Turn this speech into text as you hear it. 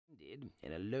situated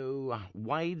in a low,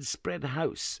 widespread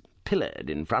house, pillared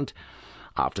in front,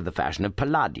 after the fashion of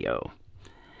Palladio.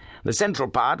 The central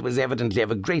part was evidently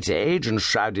of a great age and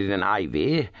shrouded in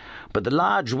ivy, but the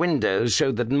large windows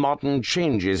showed that modern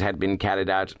changes had been carried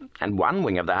out, and one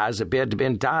wing of the house appeared to be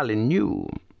entirely new.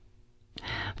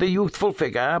 The youthful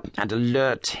figure and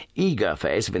alert, eager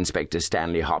face of Inspector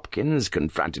Stanley Hopkins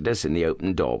confronted us in the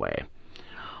open doorway.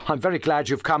 "I'm very glad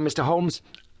you've come, Mr. Holmes,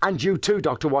 and you too,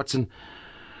 Dr. Watson.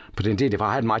 But indeed, if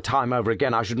I had my time over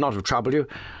again, I should not have troubled you,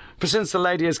 for since the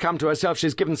lady has come to herself, she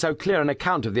has given so clear an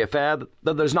account of the affair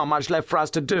that there's not much left for us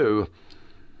to do.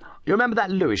 You remember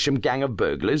that Lewisham gang of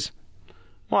burglars?"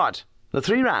 "What, the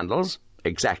three Randalls?"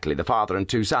 "Exactly, the father and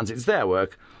two sons. It's their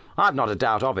work. I've not a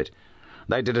doubt of it.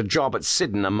 They did a job at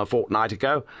Sydenham a fortnight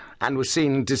ago, and was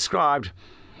seen and described.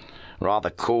 Rather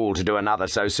cool to do another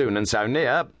so soon and so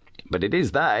near, but it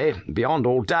is they, beyond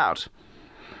all doubt.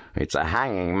 It's a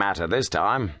hanging matter this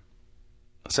time."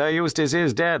 "Sir Eustace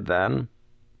is dead, then?"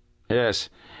 "Yes,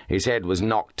 his head was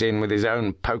knocked in with his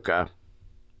own poker."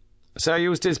 "Sir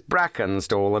Eustace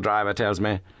Brackenstall, the driver tells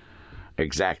me."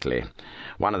 "Exactly.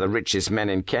 One of the richest men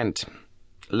in Kent.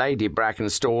 Lady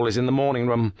Brackenstall is in the morning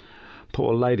room.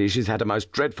 Poor lady, she's had a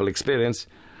most dreadful experience.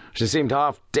 She seemed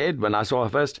half dead when I saw her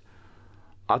first.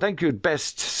 I think you'd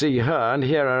best see her and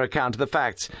hear her account of the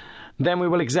facts. Then we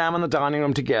will examine the dining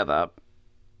room together."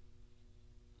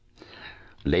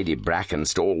 Lady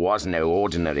Brackenstall was no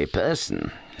ordinary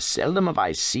person. Seldom have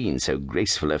I seen so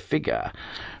graceful a figure,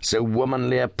 so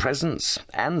womanly a presence,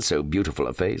 and so beautiful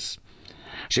a face.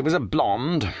 She was a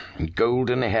blonde,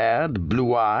 golden-haired,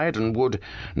 blue-eyed, and would,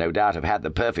 no doubt, have had the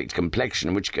perfect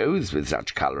complexion which goes with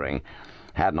such colouring,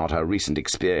 had not her recent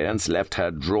experience left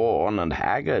her drawn and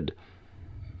haggard.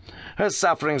 Her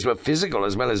sufferings were physical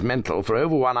as well as mental, for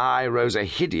over one eye rose a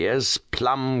hideous,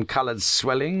 plum-coloured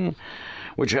swelling,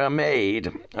 which her maid,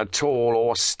 a tall,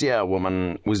 austere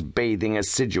woman, was bathing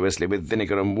assiduously with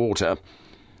vinegar and water.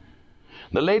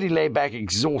 The lady lay back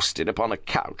exhausted upon a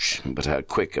couch, but her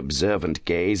quick, observant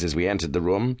gaze as we entered the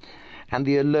room, and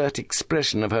the alert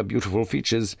expression of her beautiful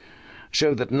features,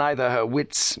 showed that neither her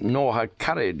wits nor her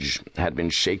courage had been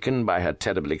shaken by her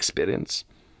terrible experience.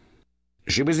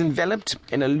 She was enveloped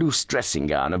in a loose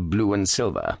dressing-gown of blue and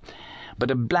silver, but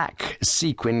a black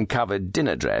sequin-covered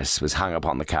dinner dress was hung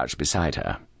upon the couch beside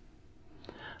her.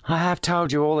 "I have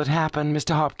told you all that happened,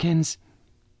 Mr. Hopkins,"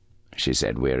 she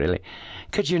said wearily.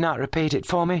 "Could you not repeat it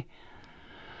for me?"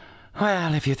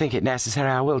 "Well, if you think it necessary,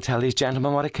 I will tell these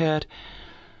gentlemen what occurred.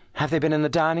 Have they been in the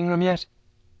dining room yet?"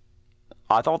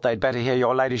 "I thought they'd better hear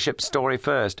your ladyship's story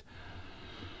first."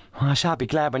 "I shall be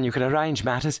glad when you can arrange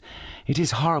matters. It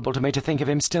is horrible to me to think of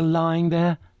him still lying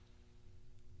there."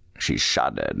 She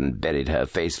shuddered and buried her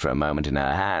face for a moment in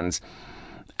her hands.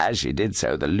 As she did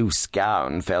so, the loose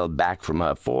gown fell back from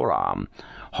her forearm.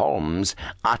 Holmes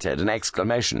uttered an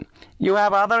exclamation. "You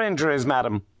have other injuries,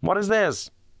 madam. What is this?"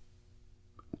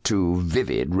 Two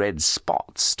vivid red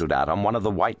spots stood out on one of the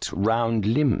white, round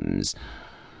limbs.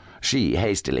 She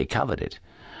hastily covered it.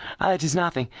 "It is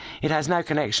nothing. It has no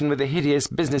connection with the hideous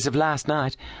business of last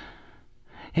night.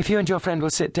 If you and your friend will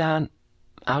sit down,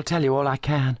 I'll tell you all I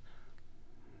can.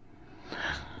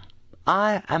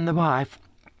 I am the wife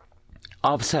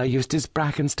of Sir Eustace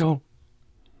Brackenstall.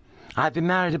 I have been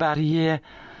married about a year.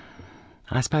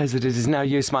 I suppose that it is no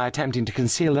use my attempting to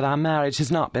conceal that our marriage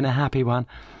has not been a happy one.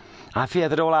 I fear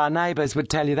that all our neighbours would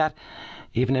tell you that,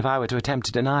 even if I were to attempt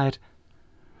to deny it.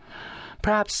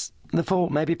 Perhaps the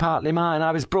fault may be partly mine.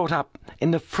 I was brought up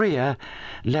in the freer,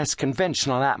 less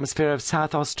conventional atmosphere of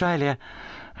South Australia,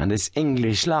 and this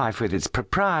English life, with its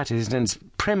proprieties and its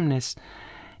primness,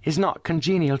 is not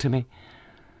congenial to me.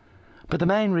 But the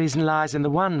main reason lies in the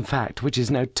one fact which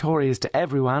is notorious to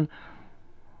everyone,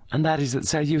 and that is that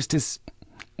Sir Eustace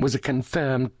was a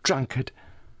confirmed drunkard.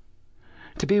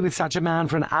 To be with such a man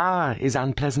for an hour is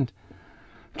unpleasant.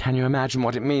 Can you imagine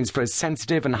what it means for a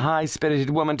sensitive and high-spirited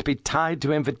woman to be tied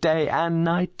to him for day and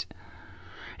night?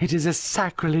 It is a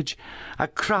sacrilege, a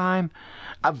crime,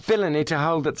 a villainy to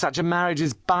hold that such a marriage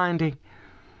is binding.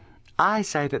 I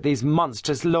say that these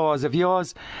monstrous laws of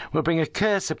yours will bring a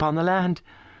curse upon the land.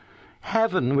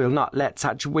 Heaven will not let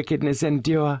such wickedness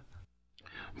endure."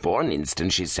 For an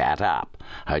instant she sat up,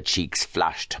 her cheeks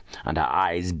flushed, and her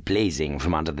eyes blazing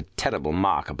from under the terrible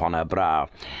mark upon her brow.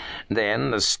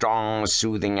 Then the strong,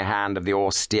 soothing hand of the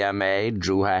austere maid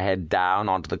drew her head down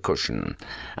onto the cushion,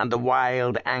 and the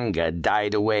wild anger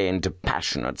died away into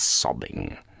passionate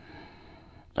sobbing.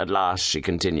 At last she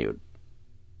continued.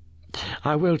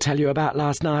 "I will tell you about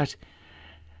last night.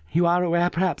 You are aware,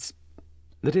 perhaps,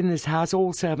 that in this house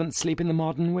all servants sleep in the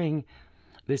modern wing.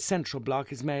 This central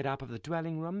block is made up of the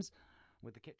dwelling rooms, with the kitchen